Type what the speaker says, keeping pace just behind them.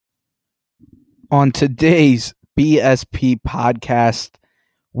On today's BSP podcast,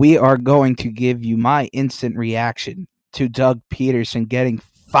 we are going to give you my instant reaction to Doug Peterson getting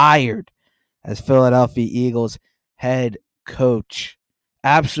fired as Philadelphia Eagles head coach.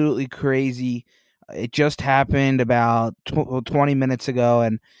 Absolutely crazy. It just happened about 20 minutes ago,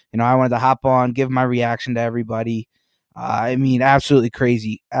 and I wanted to hop on, give my reaction to everybody. Absolutely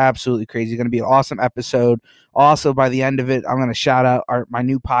crazy. Absolutely crazy. It's going to be an awesome episode. Also, by the end of it, I'm going to shout out my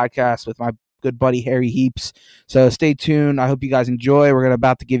new podcast with my good buddy Harry Heaps. So stay tuned. I hope you guys enjoy. We're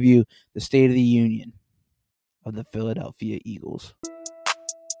about to give you the State of the Union of the Philadelphia Eagles.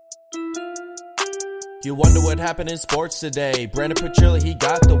 You wonder what happened in sports today. Brandon Petrilli, he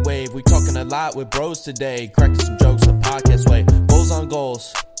got the wave. We talking a lot with bros today. Cracking some jokes the podcast way. Goals on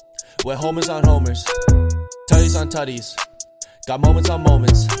goals. With homers on homers. Tutties on tutties. Got moments on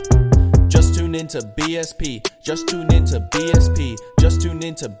moments. Just tune into BSP. Just tune into BSP. Just tune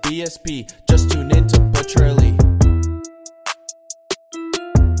into BSP. Just tune into Petrilli.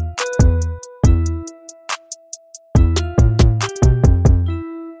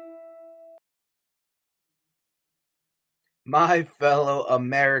 My fellow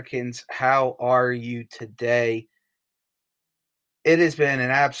Americans, how are you today? It has been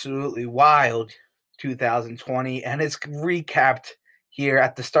an absolutely wild 2020, and it's recapped here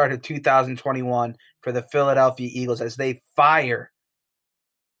at the start of 2021 for the Philadelphia Eagles as they fire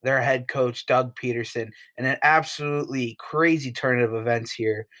their head coach, Doug Peterson, and an absolutely crazy turn of events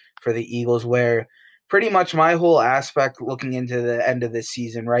here for the Eagles, where pretty much my whole aspect looking into the end of this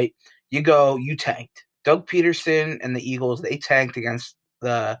season, right? You tanked. Doug Peterson and the Eagles, they tanked against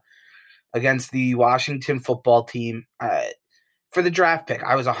the Washington football team for the draft pick.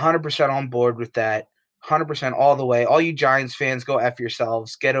 I was 100% on board with that, 100% all the way. All you Giants fans, go F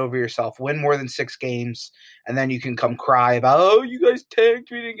yourselves, get over yourself, win more than 6 games, and then you can come cry about, oh, you guys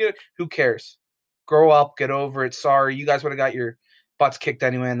tanked, we didn't get it. Who cares? Grow up, get over it. Sorry, you guys would have got your butts kicked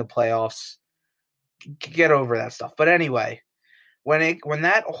anyway in the playoffs. Get over that stuff. But anyway, when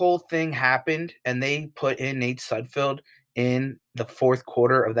that whole thing happened and they put in Nate Sudfeld in the fourth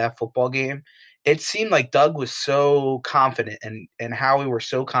quarter of that football game, it seemed like Doug was so confident and Howie were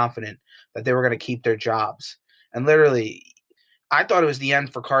so confident that they were going to keep their jobs. And literally, I thought it was the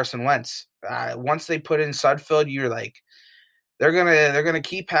end for Carson Wentz. Once they put in Sudfeld, you're like, they're gonna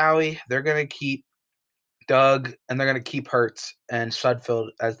keep Howie, they're gonna keep Doug, and they're gonna keep Hurts and Sudfeld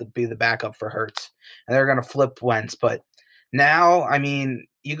as be the backup for Hurts, and they're gonna flip Wentz. But now,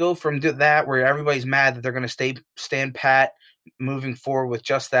 you go from that where everybody's mad that they're going to stand pat moving forward with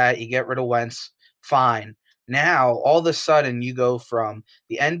just that. You get rid of Wentz, fine. Now, all of a sudden, you go from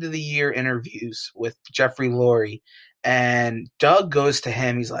the end of the year interviews with Jeffrey Lurie, and Doug goes to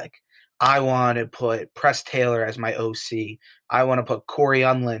him. He's like, I want to put Press Taylor as my OC. I want to put Corey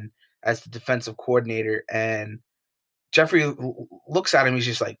Unlin as the defensive coordinator. And Jeffrey looks at him. He's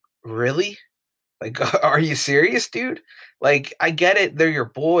just like, really? Like, are you serious, dude? Like, I get it, they're your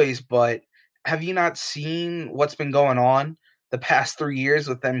boys, but have you not seen what's been going on the past 3 years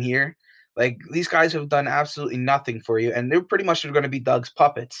with them here? Like, these guys have done absolutely nothing for you, and they're pretty much going to be Doug's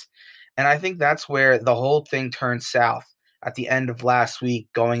puppets. And I think that's where the whole thing turned south at the end of last week,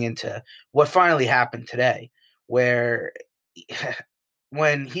 going into what finally happened today, where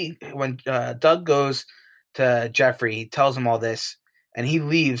when Doug goes to Jeffrey, he tells him all this, and he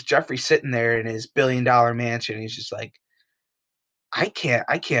leaves. Jeffrey's sitting there in his $1 billion mansion. He's just like, I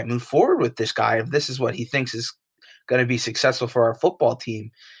can't move forward with this guy if this is what he thinks is going to be successful for our football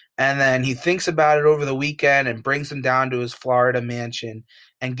team. And then he thinks about it over the weekend and brings him down to his Florida mansion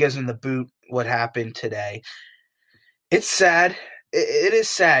and gives him the boot what happened today. It's sad. It is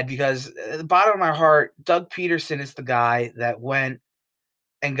sad because at the bottom of my heart, Doug Peterson is the guy that went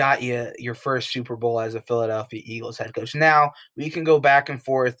and got you your first Super Bowl as a Philadelphia Eagles head coach. Now, we can go back and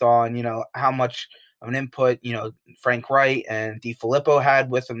forth on, how much of an input, Frank Wright and DeFilippo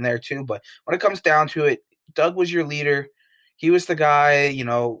had with him there too. But when it comes down to it, Doug was your leader. He was the guy,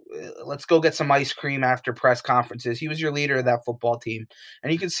 let's go get some ice cream after press conferences. He was your leader of that football team.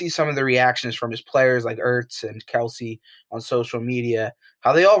 And you can see some of the reactions from his players like Ertz and Kelsey on social media,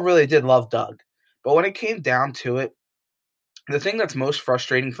 how they all really did love Doug. But when it came down to it, the thing that's most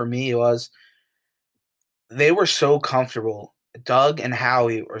frustrating for me was they were so comfortable. Doug and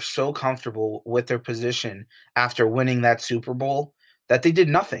Howie were so comfortable with their position after winning that Super Bowl that they did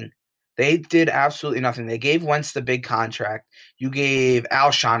nothing. They did absolutely nothing. They gave Wentz the big contract. You gave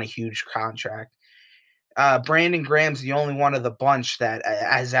Alshon a huge contract. Brandon Graham's the only one of the bunch that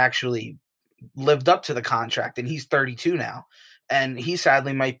has actually lived up to the contract, and he's 32 now. And he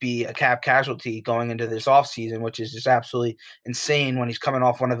sadly might be a cap casualty going into this offseason, which is just absolutely insane when he's coming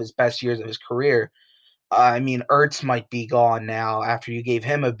off one of his best years of his career. I mean, Ertz might be gone now after you gave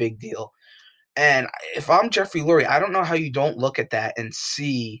him a big deal. And if I'm Jeffrey Lurie, I don't know how you don't look at that and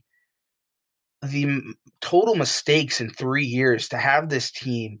see the total mistakes in 3 years to have this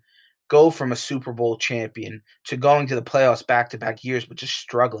team go from a Super Bowl champion to going to the playoffs back-to-back years, but just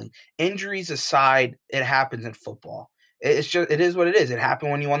struggling. Injuries aside, it happens in football. It is what it is. It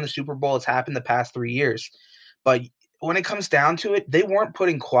happened when you won the Super Bowl. It's happened the past 3 years. But when it comes down to it, they weren't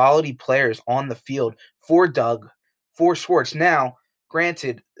putting quality players on the field for Doug, for Schwartz. Now,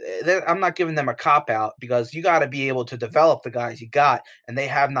 granted, I'm not giving them a cop-out because you got to be able to develop the guys you got, and they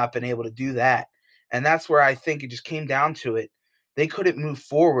have not been able to do that. And that's where I think it just came down to it. They couldn't move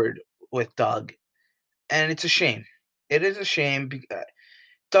forward with Doug, and it's a shame. It is a shame.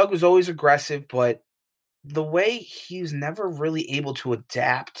 Doug was always aggressive, but the way he was never really able to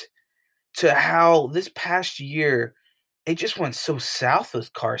adapt to how this past year it just went so south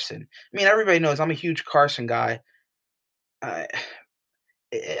with Carson. I mean, everybody knows I'm a huge Carson guy.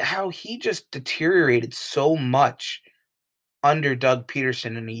 How he just deteriorated so much under Doug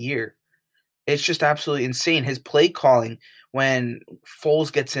Peterson in a year. It's just absolutely insane. His play calling when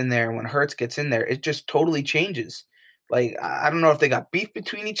Foles gets in there, when Hurts gets in there, it just totally changes. Like, I don't know if they got beef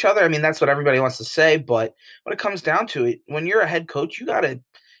between each other. I mean, that's what everybody wants to say. But when it comes down to it, when you're a head coach,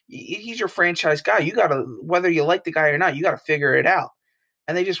 he's your franchise guy. You got to, whether you like the guy or not, you got to figure it out.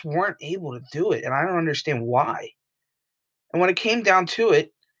 And they just weren't able to do it. And I don't understand why. And when it came down to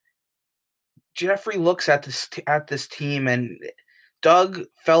it, Jeffrey looks at this team, and Doug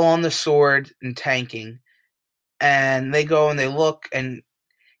fell on the sword in tanking. And they go and they look, and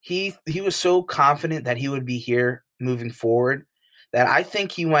he was so confident that he would be here moving forward that I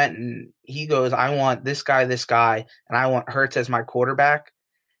think he went and he goes, I want this guy, and I want Hurts as my quarterback.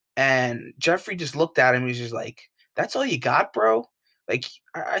 And Jeffrey just looked at him and was just like, that's all you got, bro? Like,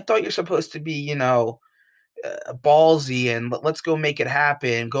 I thought you're supposed to be, ballsy and let's go make it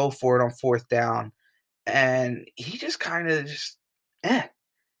happen, go for it on fourth down. And he just kind of just,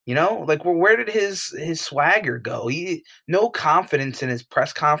 like, where did his swagger go? No confidence in his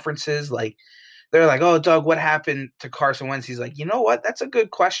press conferences. Like, they're like, oh, Doug, what happened to Carson Wentz? He's like, you know what? That's a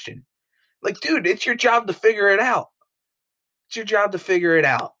good question. Like, dude, it's your job to figure it out. It's your job to figure it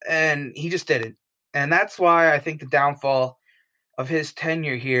out. And he just didn't. And that's why I think the downfall of his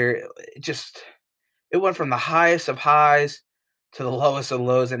tenure here, it went from the highest of highs to the lowest of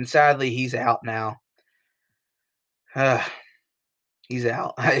lows. And sadly, he's out now. He's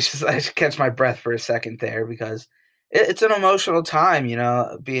out. I just catch my breath for a second there because it's an emotional time,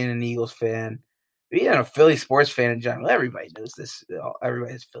 being an Eagles fan. Being a Philly sports fan in general, everybody knows this.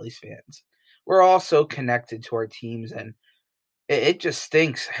 Everybody is Phillies fans. We're all so connected to our teams, and it just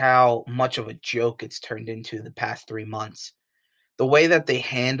stinks how much of a joke it's turned into the past 3 months. The way that they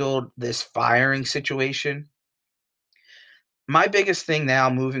handled this firing situation. My biggest thing now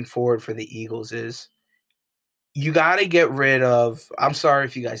moving forward for the Eagles is you got to get rid of – I'm sorry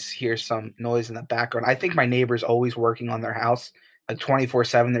if you guys hear some noise in the background. I think my neighbor's always working on their house. Like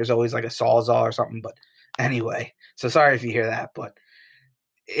 24/7, there's always like a Sawzall or something. But anyway, so sorry if you hear that. But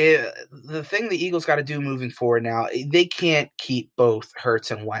the thing the Eagles got to do moving forward now, they can't keep both Hurts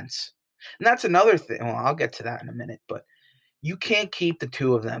and Wentz. And that's another thing. Well, I'll get to that in a minute. But you can't keep the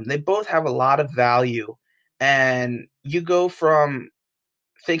two of them. They both have a lot of value. And you go from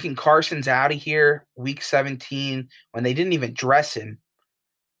thinking Carson's out of here week 17 when they didn't even dress him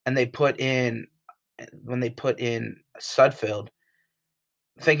and when they put in Sudfeld,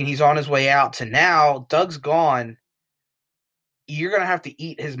 thinking he's on his way out, to now Doug's gone. You're gonna have to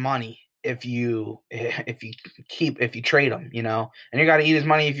eat his money if you trade him, and you got to eat his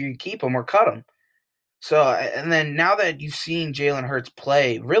money if you keep him or cut him. So, and then now that you've seen Jalen Hurts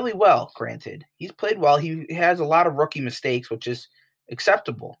play really well, granted he's played well, he has a lot of rookie mistakes, which is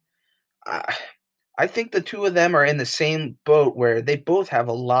acceptable. I think the two of them are in the same boat where they both have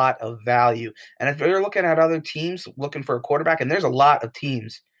a lot of value. And if you're looking at other teams looking for a quarterback, and there's a lot of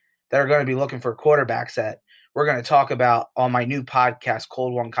teams that are going to be looking for quarterbacks that we're going to talk about on my new podcast,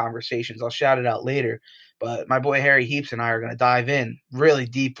 Cold One Conversations. I'll shout it out later. But my boy Harry Heaps and I are going to dive in really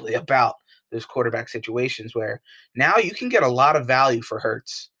deeply about those quarterback situations where now you can get a lot of value for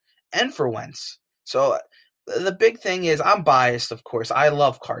Hurts and for Wentz. So the big thing is, I'm biased, of course. I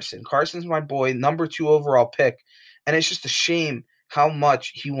love Carson. Carson's my boy, number 2 overall pick. And it's just a shame how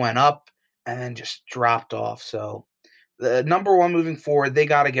much he went up and then just dropped off. So the number 1 moving forward, they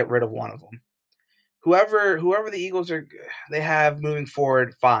got to get rid of one of them. Whoever the Eagles they have moving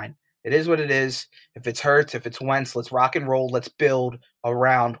forward, fine. It is what it is. If it's Hurts, if it's Wentz, let's rock and roll. Let's build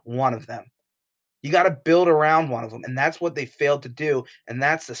around one of them. You got to build around one of them, and that's what they failed to do. And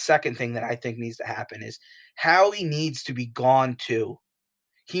that's the second thing that I think needs to happen is Howie needs to be gone too.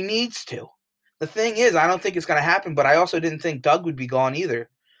 He needs to. The thing is, I don't think it's going to happen, but I also didn't think Doug would be gone either.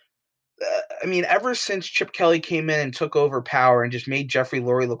 I mean, ever since Chip Kelly came in and took over power and just made Jeffrey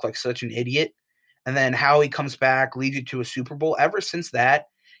Lurie look like such an idiot, and then Howie comes back, leads you to a Super Bowl, ever since that,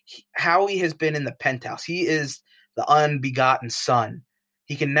 Howie has been in the penthouse. He is the unbegotten son.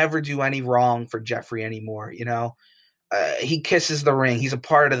 He can never do any wrong for Jeffrey anymore, you know? He kisses the ring. He's a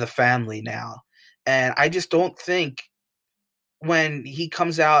part of the family now. And I just don't think when he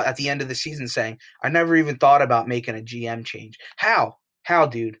comes out at the end of the season saying, I never even thought about making a GM change. How? How,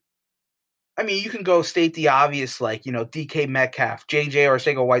 dude? I mean, you can go state the obvious, like, you know, DK Metcalf, JJ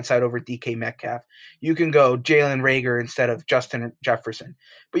Arcega-Whiteside over DK Metcalf. You can go Jalen Reagor instead of Justin Jefferson.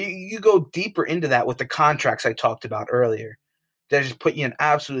 But you go deeper into that with the contracts I talked about earlier. That just put you in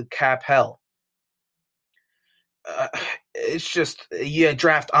absolute cap hell. It's just,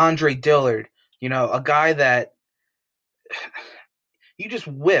 draft Andre Dillard, you know, a guy that you just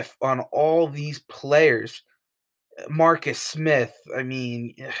whiff on all these players. Marcus Smith, I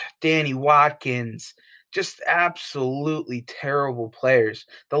mean, Danny Watkins, just absolutely terrible players.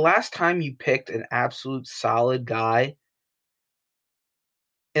 The last time you picked an absolute solid guy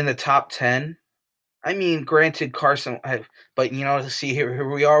in the top 10, I mean, granted, Carson, but, you know, see, here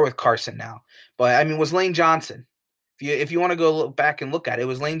we are with Carson now. But, I mean, was Lane Johnson. If you want to go look back and look at it, it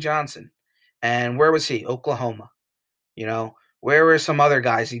was Lane Johnson. And where was he? Oklahoma. You know, where were some other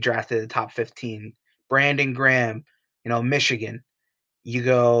guys he drafted in the top 15? Brandon Graham, you know, Michigan. You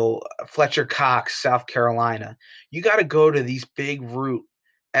go Fletcher Cox, South Carolina. You got to go to these big root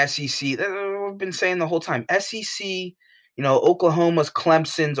SEC. I've been saying the whole time. SEC, you know, Oklahoma's,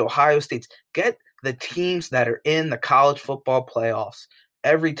 Clemson's, Ohio State's. Get the teams that are in the college football playoffs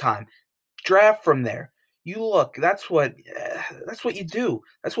every time. Draft from there. You look, that's what you do.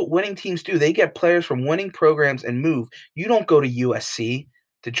 That's what winning teams do. They get players from winning programs and move. You don't go to USC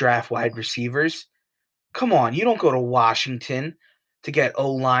to draft wide receivers. Come on, you don't go to Washington to get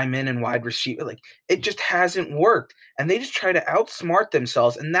O-linemen and wide receiver. Like, it just hasn't worked. And they just try to outsmart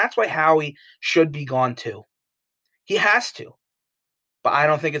themselves. And that's why Howie should be gone too. He has to. But I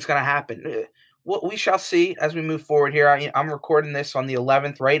don't think it's going to happen. What we shall see as we move forward here. I'm recording this on the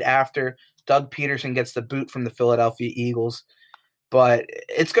 11th, right after Doug Peterson gets the boot from the Philadelphia Eagles. But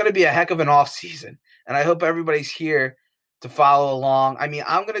it's going to be a heck of an offseason. And I hope everybody's here to follow along. I mean,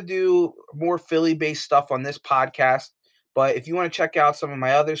 I'm going to do more Philly-based stuff on this podcast. But if you want to check out some of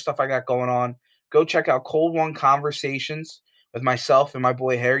my other stuff I got going on, go check out Cold One Conversations with myself and my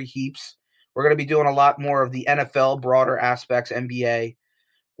boy Harry Heaps. We're going to be doing a lot more of the NFL, broader aspects, NBA,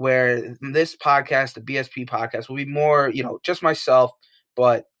 where this podcast, the BSP podcast, will be more, you know, just myself,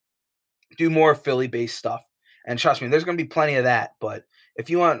 but do more Philly-based stuff. And trust me, there's going to be plenty of that. But if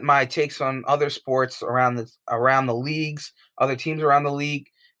you want my takes on other sports around the leagues, other teams around the league,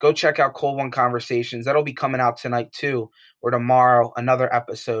 go check out Cold One Conversations. That'll be coming out tonight too, or tomorrow, another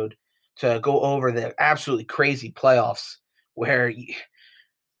episode to go over the absolutely crazy playoffs where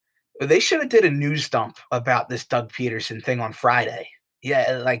they should have did a news dump about this Doug Peterson thing on Friday.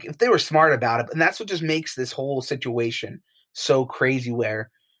 Yeah, like if they were smart about it. And that's what just makes this whole situation so crazy where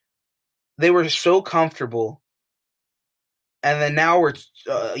they were so comfortable. And then now we're,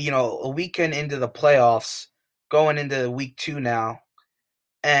 a weekend into the playoffs, going into week 2 now,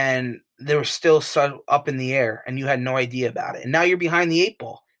 and they were still so up in the air, and you had no idea about it. And now you're behind the 8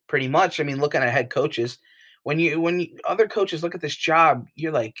 ball, pretty much. I mean, looking at head coaches, when other coaches look at this job,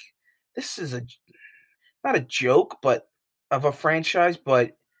 you're like, this is not a joke, but of a franchise.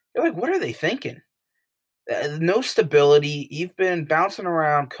 But you're like, what are they thinking? No stability. You've been bouncing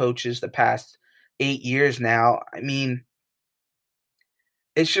around coaches the past 8 years now. I mean,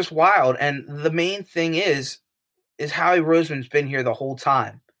 it's just wild. And the main thing is Howie Roseman's been here the whole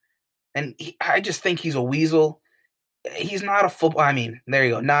time. And I just think he's a weasel. He's not a football. I mean, there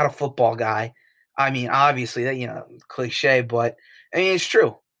you go. Not a football guy. I mean, obviously, that, cliche, but I mean, it's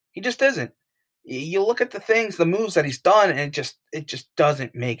true. He just isn't. You look at the moves that he's done, and it just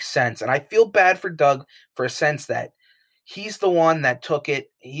doesn't make sense. And I feel bad for Doug for a sense that he's the one that took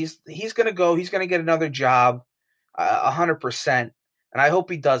it. He's going to go. He's going to get another job, 100%. And I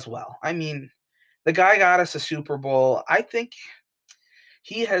hope he does well. I mean, the guy got us a Super Bowl. I think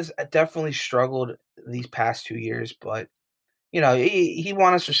he has definitely struggled these past 2 years, but he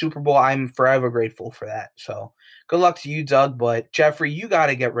won us a Super Bowl. I'm forever grateful for that. So good luck to you, Doug. But Jeffrey, you got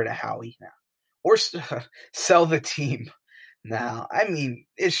to get rid of Howie now, or sell the team. Now, I mean,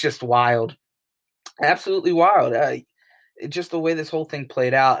 it's just wild, absolutely wild. Just the way this whole thing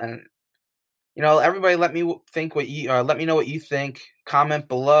played out, and everybody, let me know what you think. Comment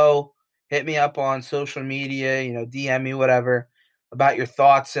below, hit me up on social media, DM me, whatever, about your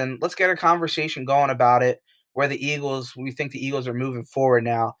thoughts, and let's get a conversation going about it. We think the Eagles are moving forward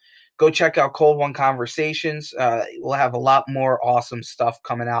now. Go check out Cold One Conversations. We'll have a lot more awesome stuff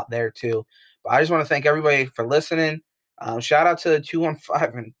coming out there too. But I just want to thank everybody for listening. Shout out to the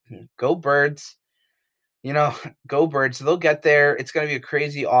 215 and go Birds. Go Birds. They'll get there. It's going to be a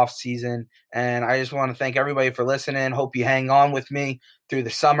crazy off season. And I just want to thank everybody for listening. Hope you hang on with me through the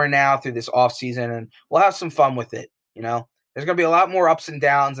summer now, through this off season, and we'll have some fun with it. There's going to be a lot more ups and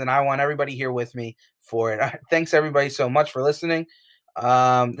downs, and I want everybody here with me for it. Thanks everybody so much for listening.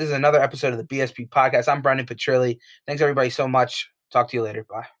 This is another episode of the BSP podcast. I'm Brendan Petrilli. Thanks everybody so much. Talk to you later.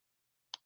 Bye.